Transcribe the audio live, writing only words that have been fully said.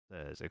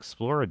says,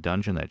 explore a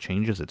dungeon that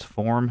changes its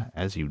form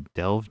as you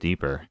delve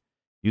deeper.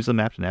 Use the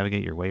map to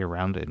navigate your way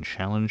around and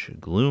challenge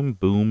Gloom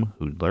Boom,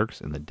 who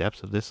lurks in the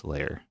depths of this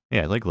lair.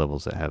 Yeah, I like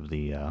levels that have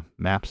the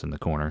maps in the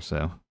corner,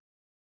 so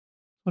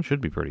one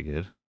should be pretty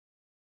good.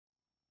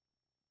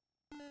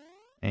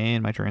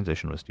 And my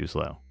transition was too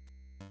slow.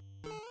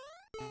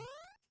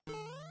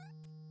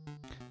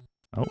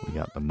 Oh, we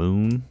got the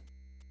moon,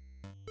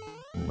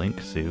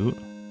 Link suit,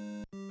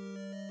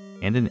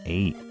 and an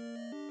 8.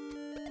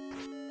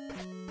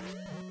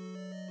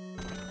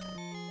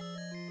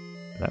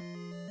 Did that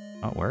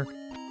not work?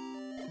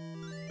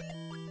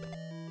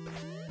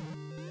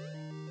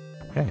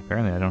 Okay,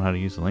 apparently I don't know how to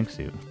use the Link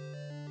suit.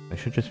 I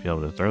should just be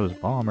able to throw this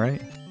bomb,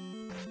 right?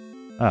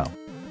 Oh.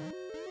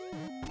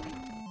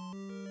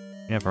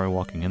 Yeah, probably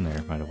walking in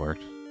there might have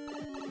worked.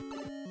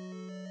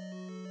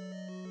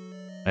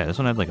 Yeah, this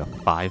one had like a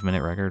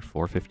 5-minute record,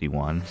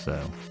 4:51, so...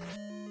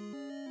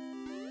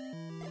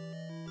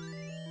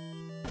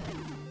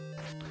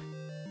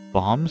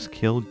 Bombs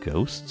kill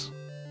ghosts?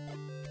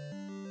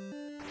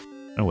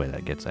 No way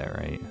that gets that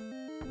right.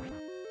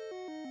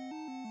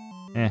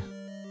 Eh.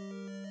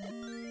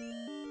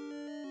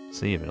 Let's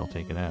see if it'll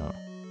take it out.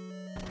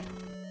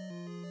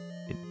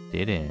 It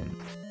didn't.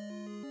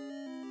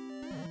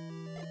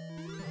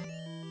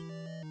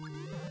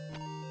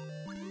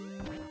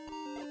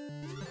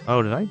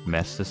 Oh, did I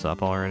mess this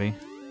up already?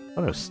 I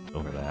thought I was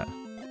over that.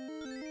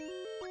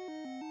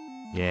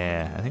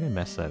 Yeah, I think I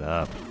messed that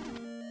up.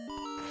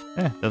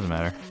 Doesn't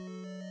matter.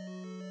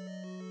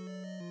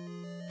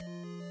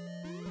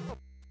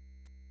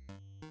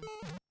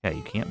 Yeah,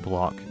 you can't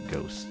block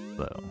ghosts,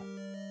 though.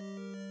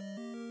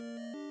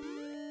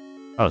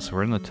 Oh, so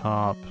we're in the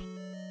top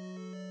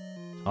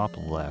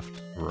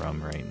left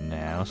room right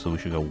now, so we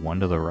should go one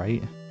to the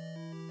right?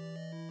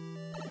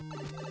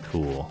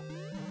 Cool.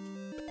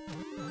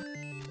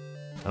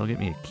 That'll get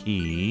me a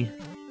key.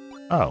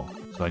 Oh,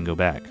 so I can go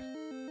back.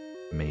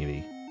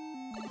 Maybe.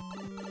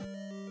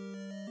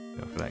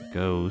 Go for that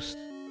ghost.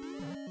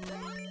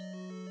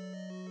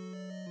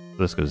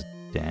 This goes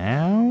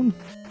down?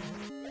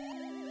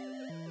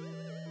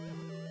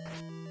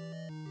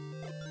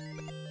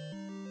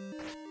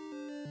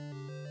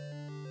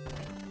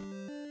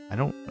 I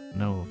don't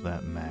know if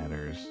that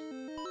matters.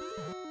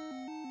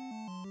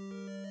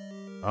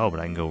 Oh, but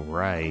I can go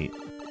right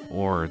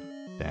or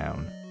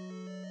down.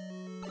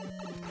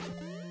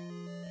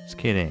 Just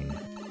kidding.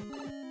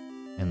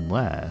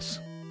 Unless...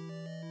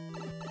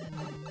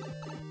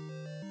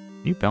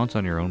 Can you bounce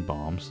on your own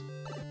bombs?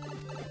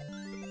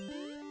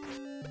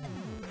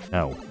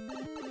 No.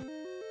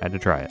 Had to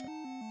try it.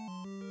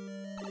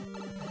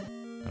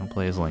 I don't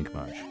play as Link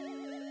much.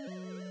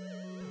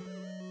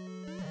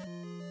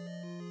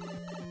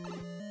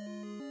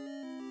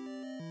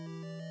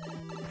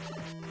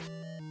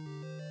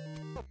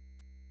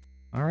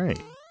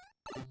 Alright.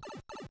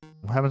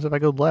 What happens if I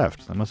go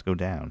left? I must go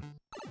down.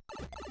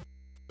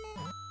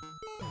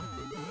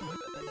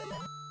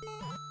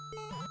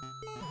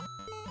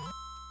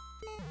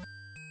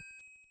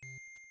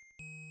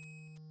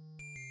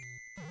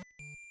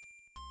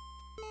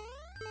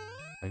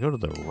 I go to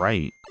the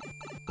right.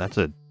 That's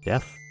a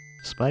death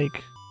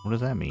spike? What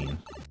does that mean?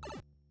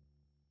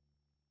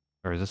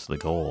 Or is this the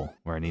goal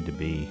where I need to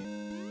be?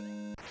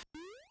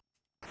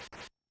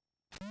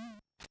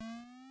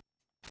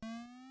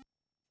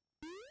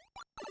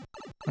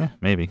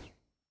 Maybe.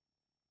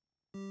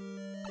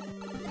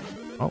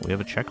 Oh, we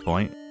have a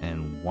checkpoint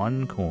and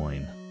 1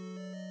 coin.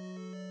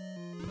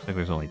 Looks like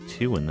there's only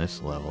 2 in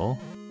this level.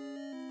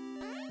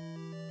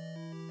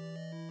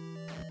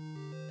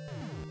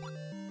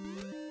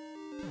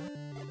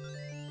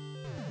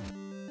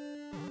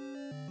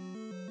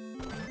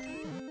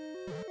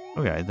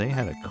 Okay, they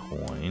had a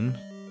coin.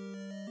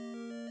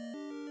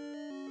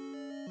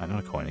 Not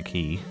a coin, a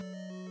key.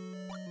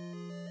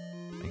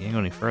 I can't go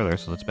any further,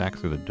 so let's back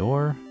through the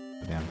door.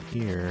 Go down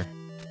here.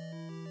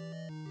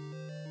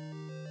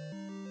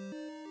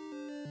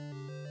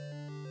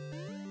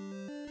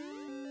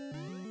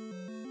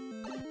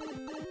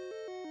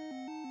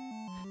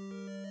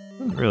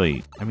 Doesn't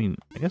really... I mean,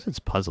 I guess it's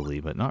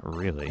puzzly, but not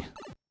really.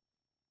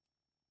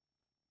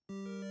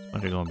 It's a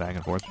bunch of going back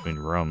and forth between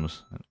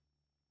rooms.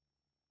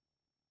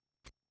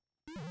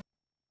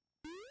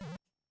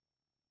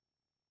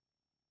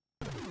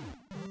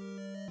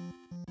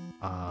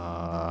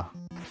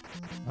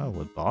 Oh,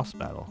 with boss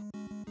battle.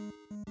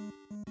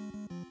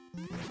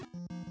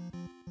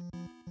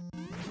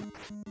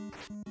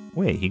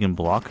 Wait, he can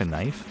block a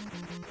knife?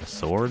 A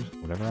sword?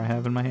 Whatever I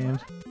have in my hand?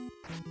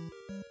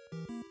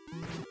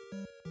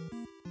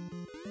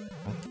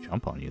 I'll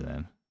jump on you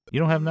then. You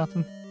don't have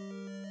nothing?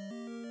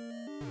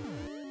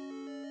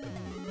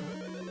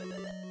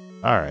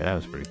 Alright, that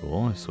was pretty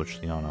cool. I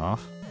switched the on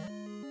off.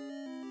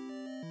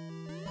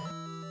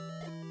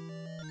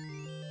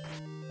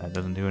 That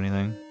doesn't do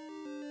anything.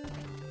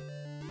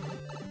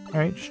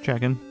 Alright, just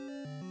checking.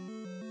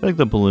 I feel like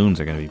the balloons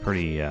are going to be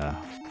pretty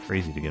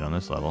crazy to get on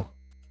this level.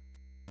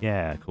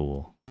 Yeah,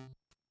 cool.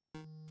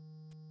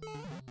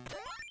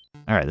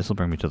 Alright, this will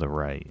bring me to the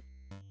right.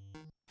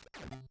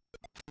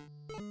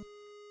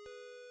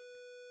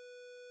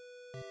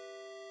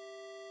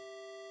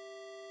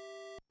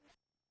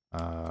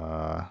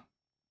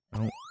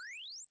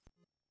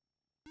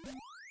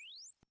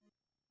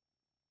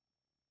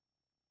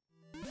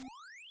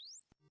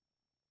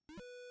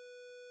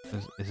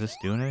 Is this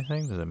doing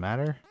anything? Does it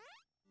matter?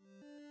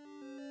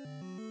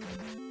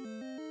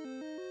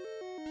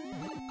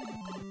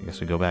 I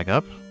guess we go back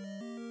up.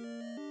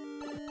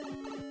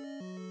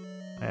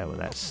 Yeah, with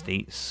that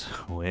state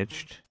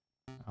switched.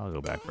 I'll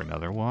go back for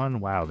another one.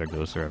 Wow, their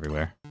ghosts are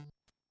everywhere.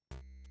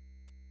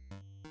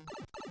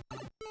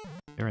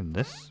 They're in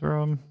this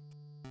room,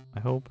 I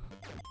hope.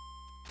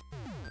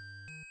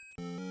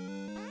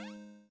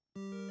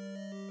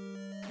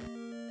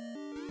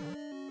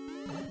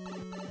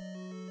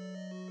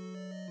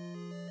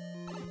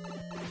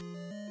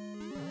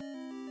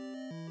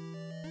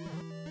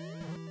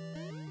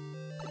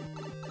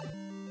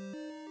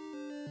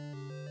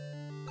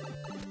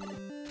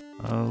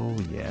 Oh,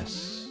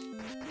 yes.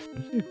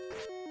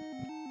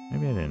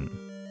 Maybe I didn't.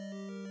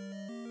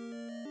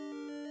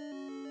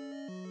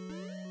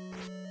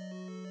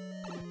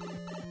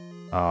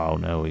 Oh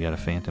no, we got a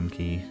phantom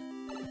key.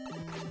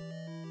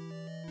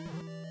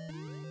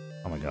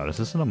 Oh my god, is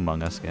this an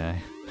Among Us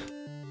guy?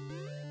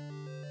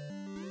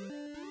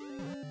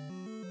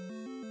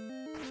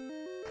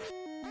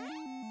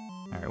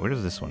 Alright, where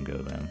does this one go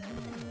then?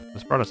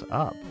 This brought us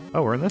up.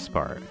 Oh, we're in this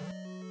part.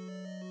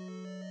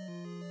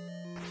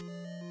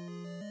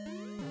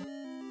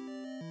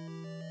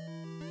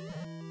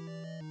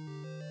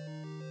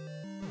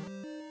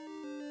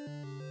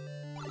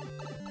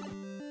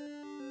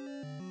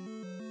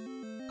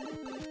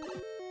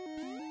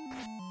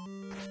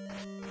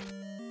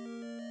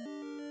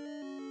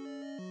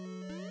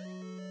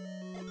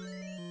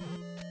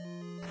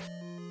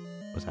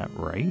 Was that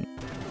right?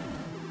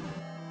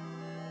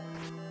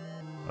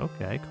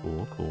 Okay,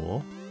 cool,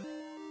 cool.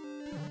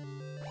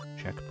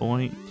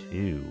 Checkpoint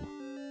 2.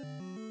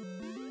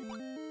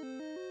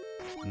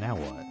 Now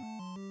what?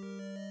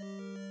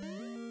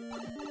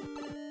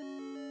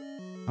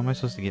 How am I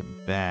supposed to get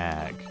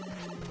back?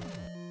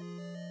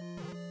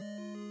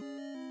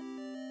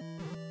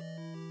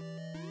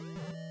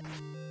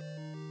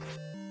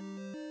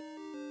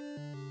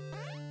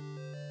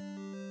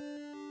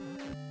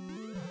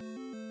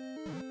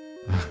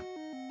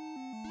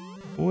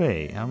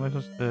 Wait, how am I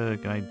supposed to...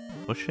 Can I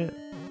push it?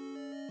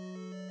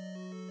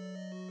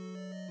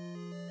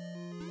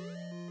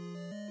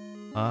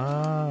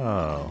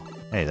 Oh.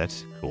 Hey,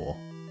 that's cool.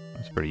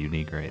 That's pretty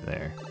unique right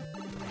there.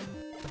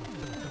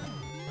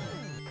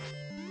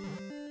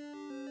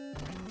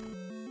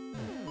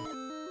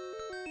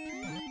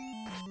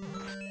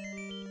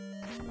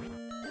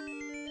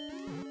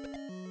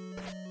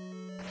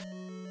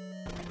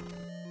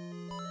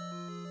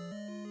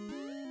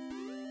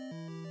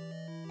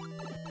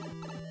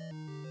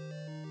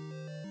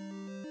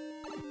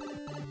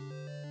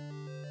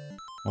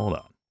 Hold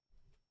on.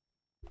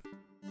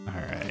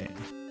 Alright.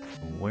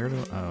 Where do...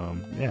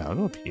 yeah, I'll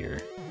go up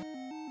here.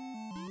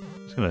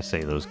 I'm just gonna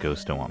say those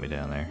ghosts don't want me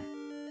down there.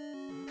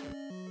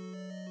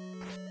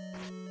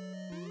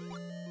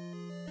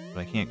 But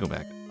I can't go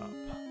back up.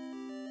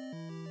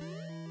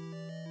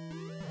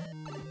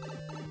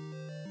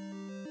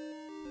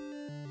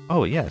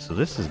 Oh yeah, so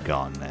this is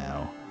gone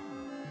now.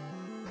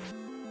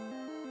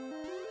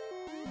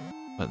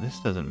 But this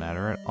doesn't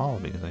matter at all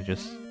because I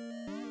just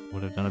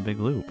would have done a big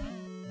loop.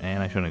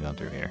 And I shouldn't have gone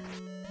through here.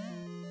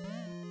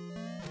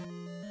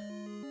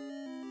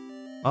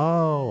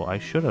 Oh, I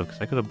should have, because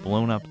I could have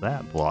blown up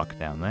that block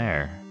down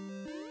there.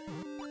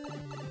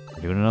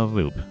 We're doing another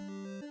loop.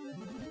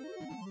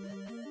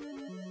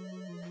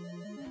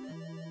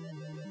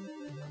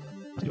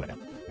 Let's do it now.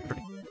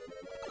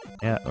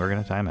 Yeah, we're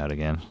gonna time out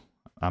again.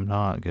 I'm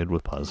not good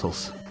with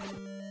puzzles.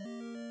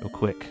 Go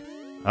quick.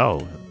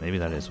 Oh, maybe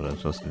that is what I'm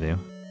supposed to do.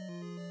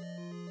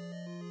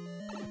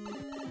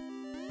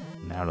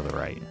 Now to the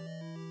right.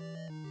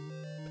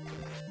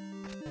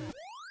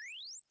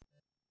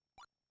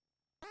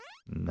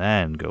 And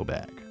then go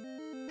back.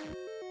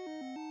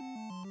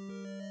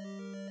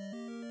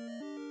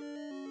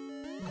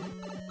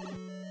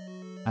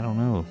 I don't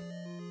know.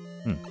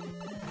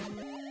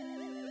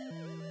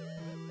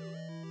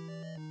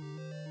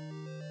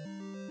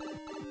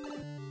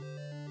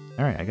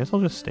 Alright, I guess I'll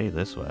just stay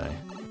this way.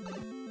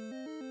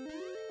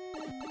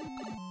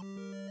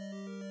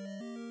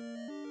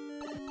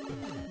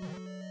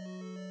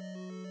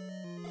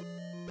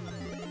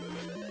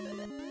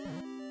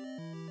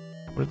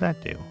 What did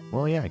that do?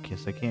 Well, yeah, I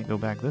guess I can't go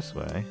back this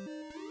way.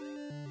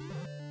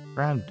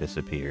 Ground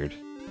disappeared.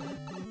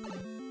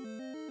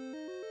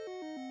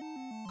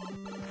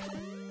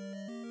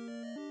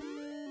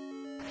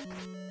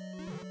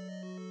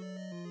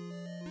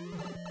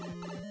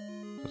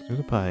 Goes through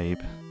the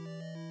pipe.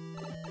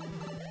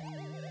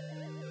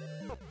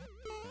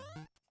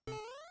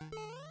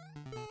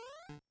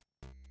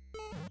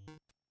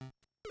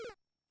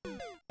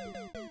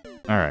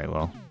 Alright,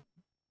 well,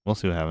 we'll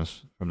see what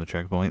happens from the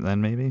checkpoint then,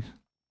 maybe?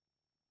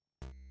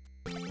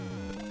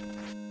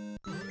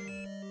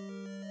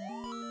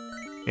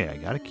 Okay, I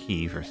got a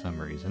key for some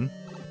reason.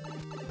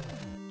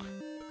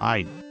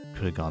 I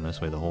could have gone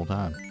this way the whole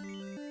time.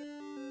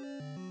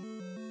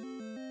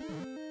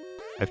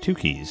 I have 2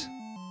 keys.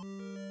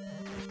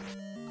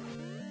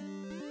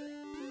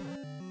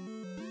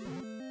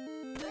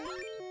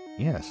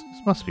 Yes,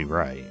 this must be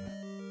right.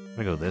 I'm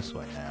gonna go this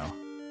way now.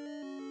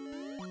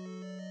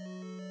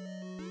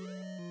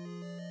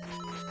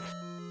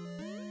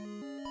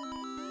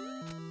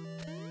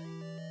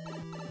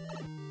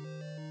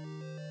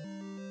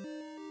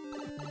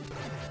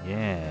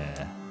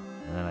 Yeah.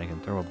 And then I can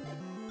throw a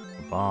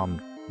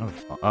bomb.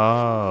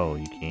 Oh,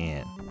 you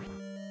can't.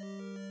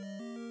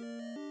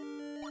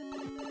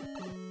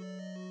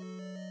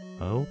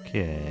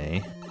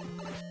 Okay.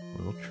 A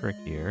little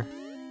trickier.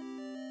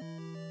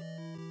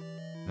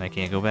 And I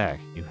can't go back.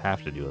 You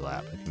have to do a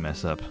lap if you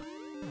mess up.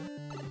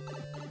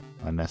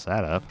 I mess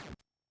that up.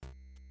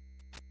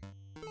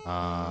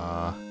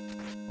 Wow.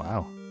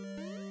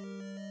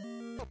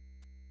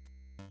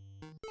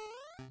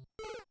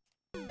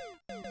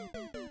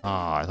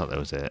 Oh, I thought that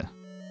was it.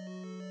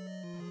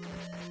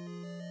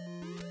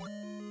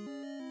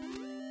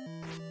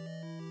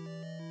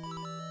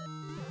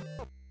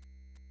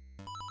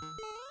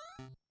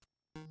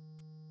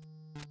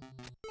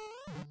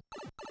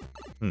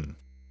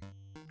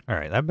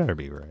 Alright, that better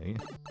be right.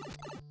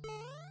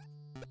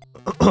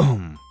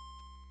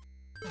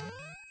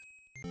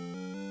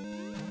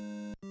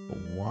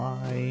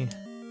 Why?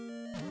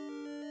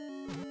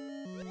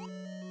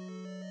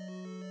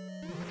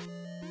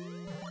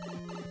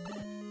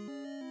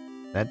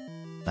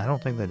 I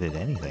don't think that did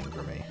anything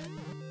for me.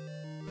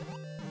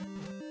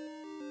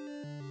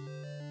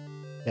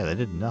 Yeah, that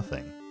did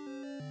nothing.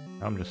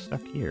 Now I'm just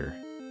stuck here.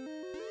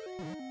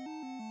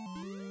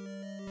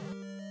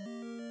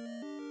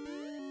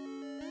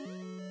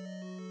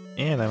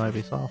 And I might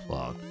be soft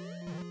locked.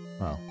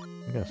 Well,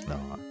 I guess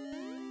not.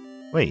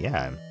 Wait,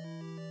 yeah.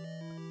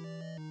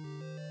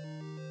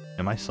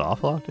 Am I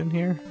soft locked in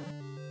here?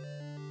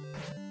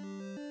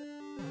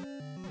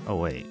 Oh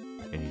wait,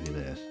 can you do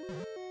this?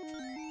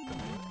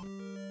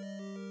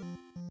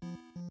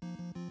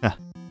 Huh.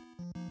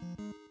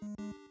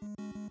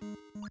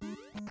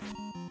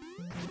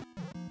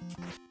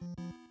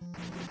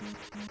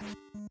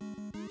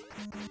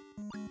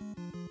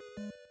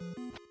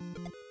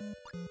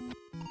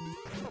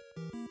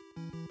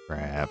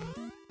 Crap.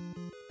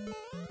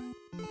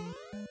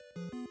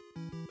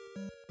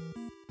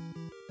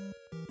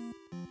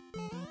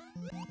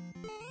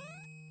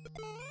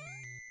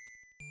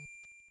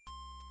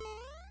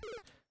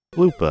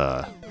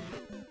 Bloopa.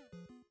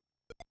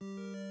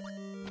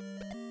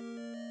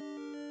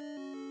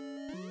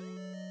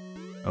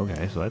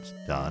 Okay, so that's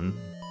done.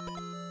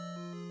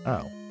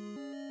 Oh.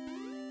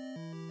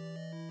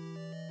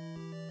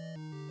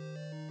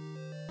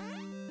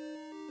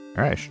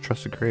 Alright, I should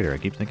trust the creator. I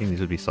keep thinking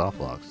these would be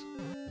soft locks.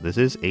 This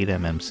is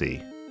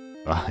 8MMC.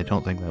 I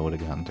don't think that would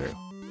have gotten through.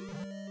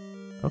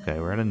 Okay,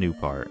 we're at a new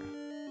part.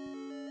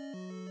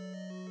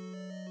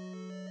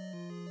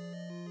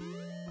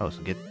 Oh,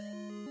 so go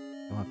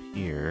up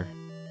here.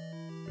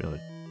 Be able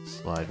to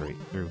slide right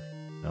through.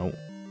 Nope.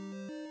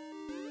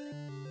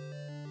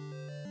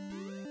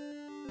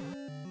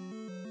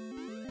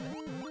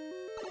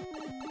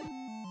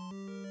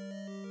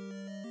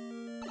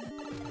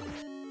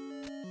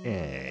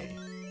 Okay.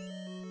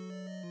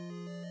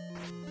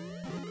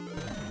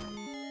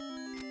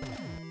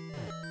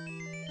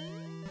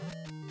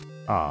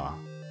 Ah,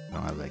 I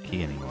don't have that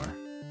key anymore.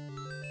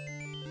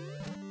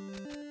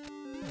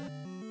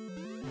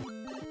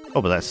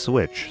 Oh, but that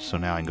switch, so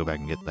now I can go back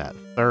and get that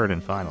third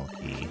and final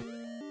key.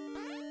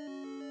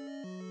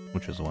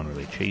 Which is the one where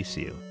they chase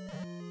you.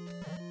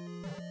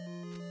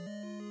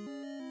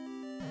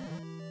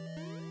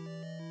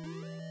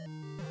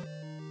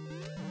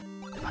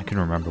 If I can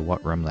remember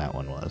what room that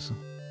one was.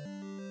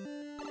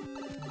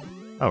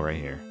 Oh, right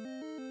here.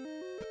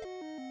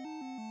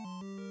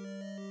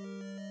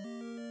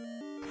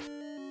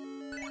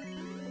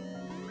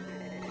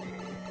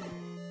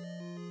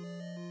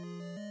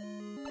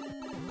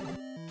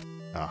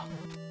 Ah.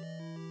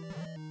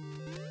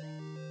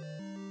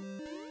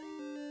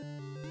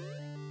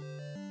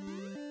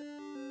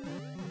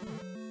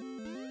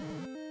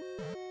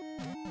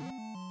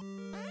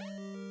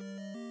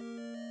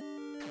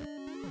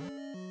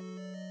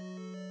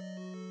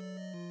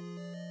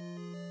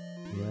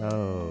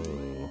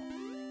 Yo.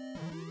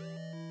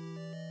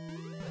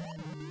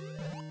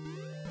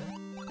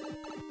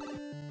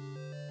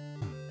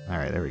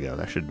 Alright, there we go.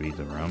 That should be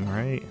the room,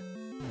 right?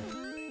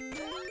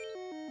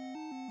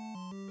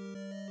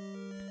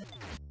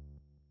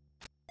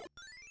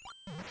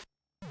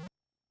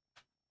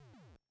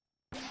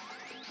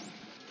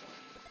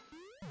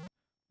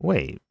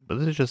 Wait, but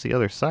this is just the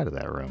other side of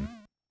that room.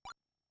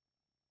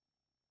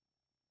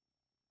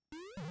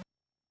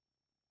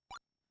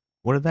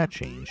 What did that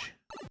change?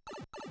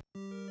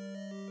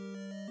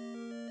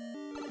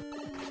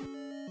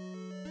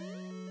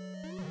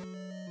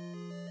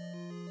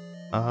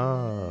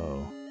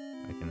 Oh,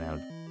 I can now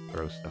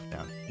throw stuff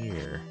down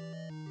here.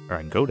 Or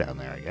I can go down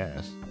there, I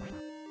guess.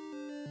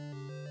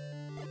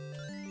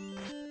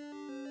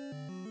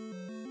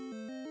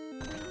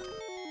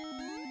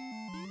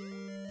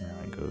 Now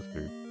I go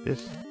through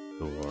this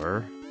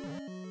door.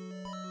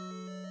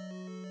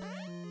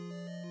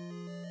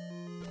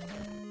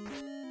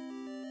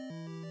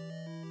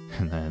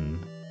 And then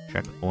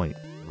checkpoint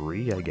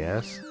 3, I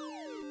guess.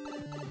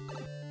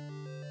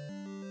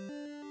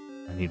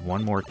 I need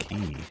one more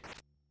key.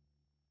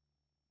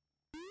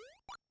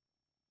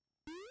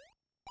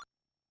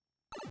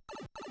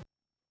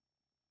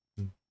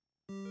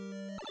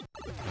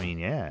 I mean,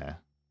 yeah.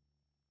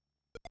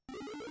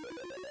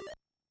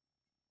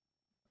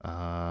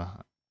 Oh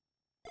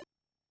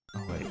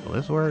wait, will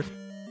this work?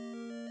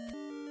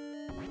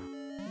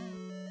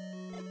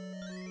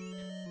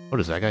 Oh,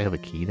 does that guy have a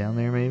key down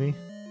there, maybe?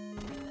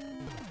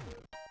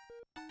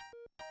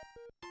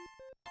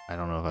 I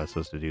don't know if I was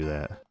supposed to do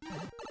that.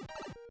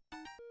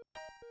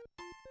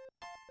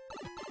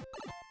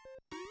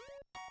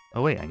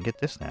 Oh wait, I can get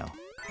this now.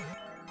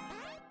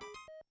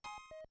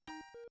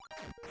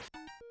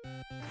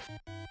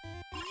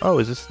 Oh,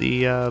 is this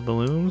the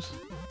balloons?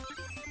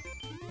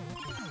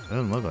 It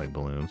doesn't look like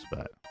balloons,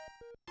 but...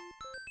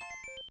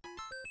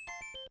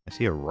 I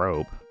see a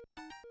rope.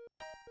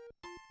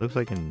 Looks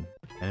like an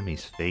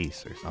enemy's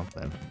face or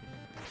something.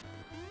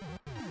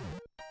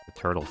 A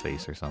turtle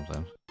face or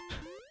something.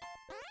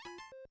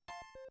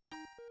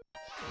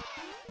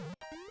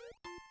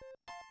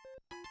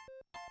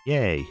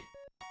 Yay!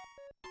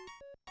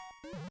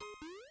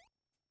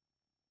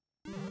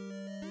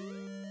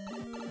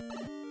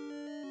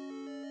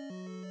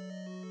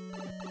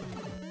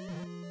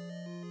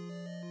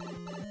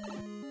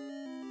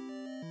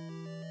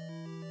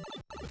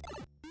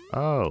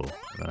 Oh,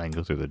 then I can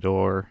go through the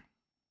door.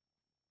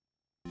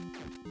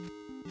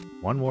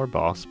 One more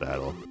boss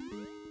battle.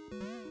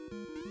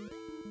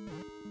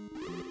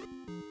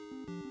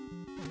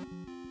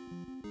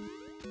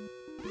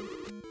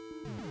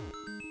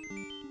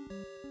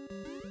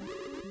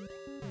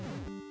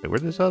 Wait,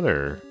 where'd this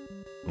other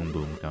boom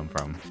boom come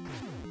from?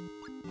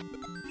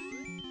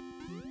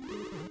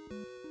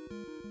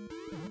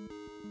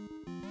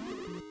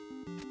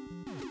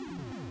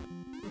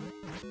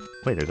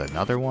 Wait, there's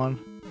another one?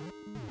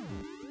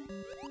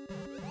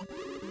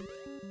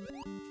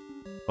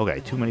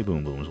 Okay, too many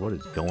boom booms. What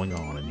is going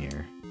on in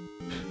here?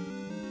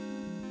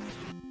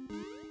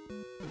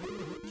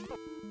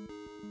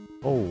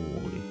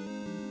 Holy.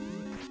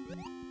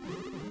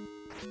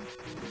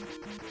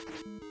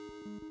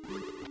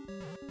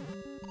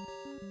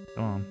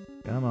 Come on.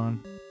 Come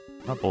on.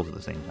 Not both at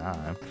the same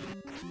time.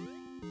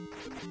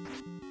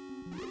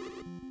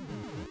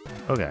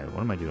 Okay, what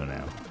am I doing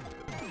now?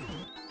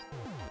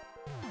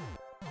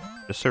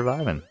 Just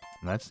surviving.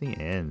 And that's the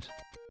end.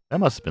 That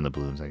must have been the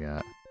balloons I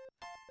got.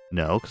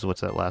 No, because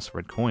what's that last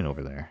red coin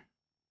over there?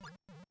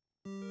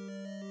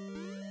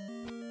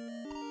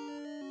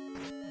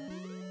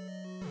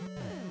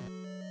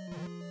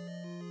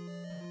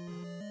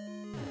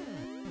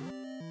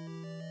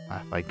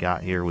 If I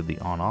got here with the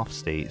on-off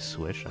state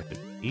switch, I could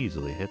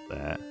easily hit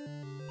that.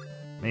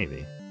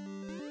 Maybe.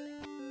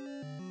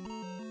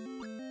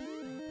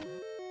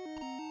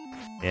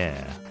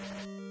 Yeah.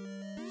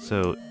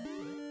 So,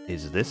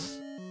 is this...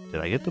 Did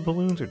I get the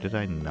balloons or did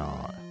I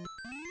not?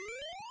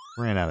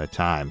 Ran out of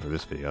time for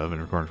this video. I've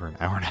been recording for an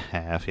hour and a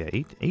half. Yeah,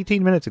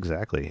 18 minutes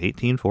exactly.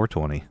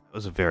 18,420. It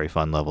was a very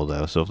fun level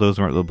though, so if those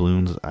weren't the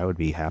balloons, I would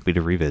be happy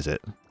to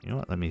revisit. You know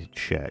what? Let me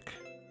check.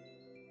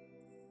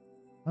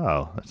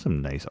 Oh, that's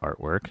some nice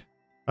artwork.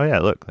 Oh yeah,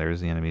 look,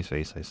 there's the enemy's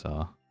face I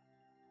saw.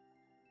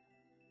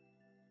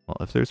 Well,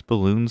 if there's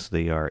balloons,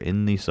 they are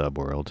in the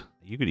subworld.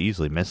 You could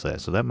easily miss that,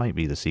 so that might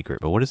be the secret.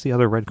 But what is the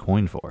other red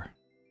coin for?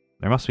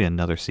 There must be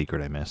another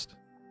secret I missed.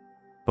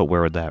 But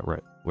where would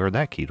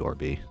that key door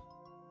be?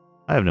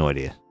 I have no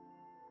idea.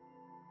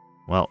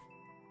 Well,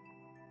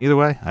 either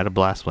way, I had a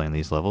blast playing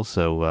these levels,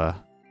 so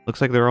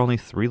looks like there are only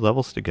 3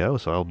 levels to go,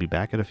 so I'll be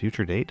back at a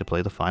future date to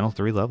play the final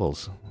 3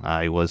 levels.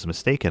 I was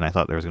mistaken. I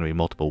thought there was going to be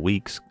multiple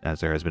weeks, as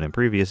there has been in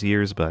previous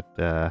years, but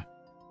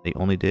they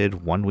only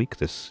did 1 week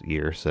this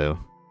year, so...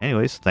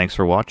 Anyways, thanks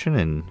for watching,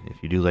 and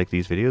if you do like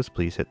these videos,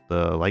 please hit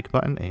the like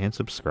button and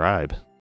subscribe.